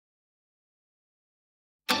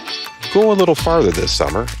Go a little farther this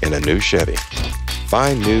summer in a new Chevy.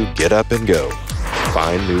 Find new get up and go.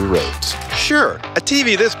 Find new roads. Sure, a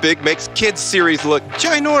TV this big makes kids' series look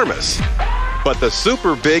ginormous. But the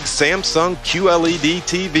super big Samsung QLED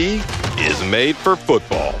TV is made for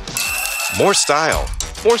football. More style,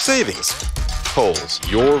 more savings. Kohl's,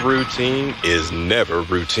 your routine is never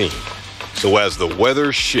routine. So as the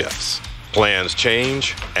weather shifts, plans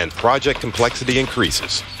change, and project complexity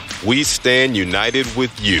increases, we stand united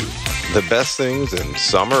with you. The best things in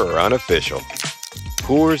summer are unofficial.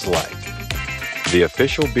 Coors Light, the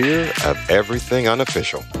official beer of everything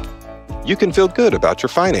unofficial. You can feel good about your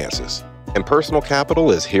finances, and Personal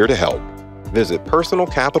Capital is here to help. Visit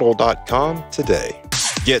personalcapital.com today.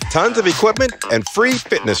 Get tons of equipment and free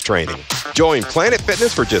fitness training. Join Planet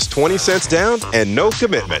Fitness for just 20 cents down and no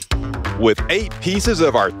commitment. With 8 pieces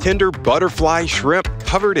of our tender butterfly shrimp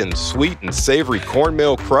covered in sweet and savory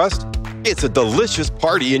cornmeal crust, it's a delicious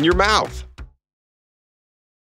party in your mouth.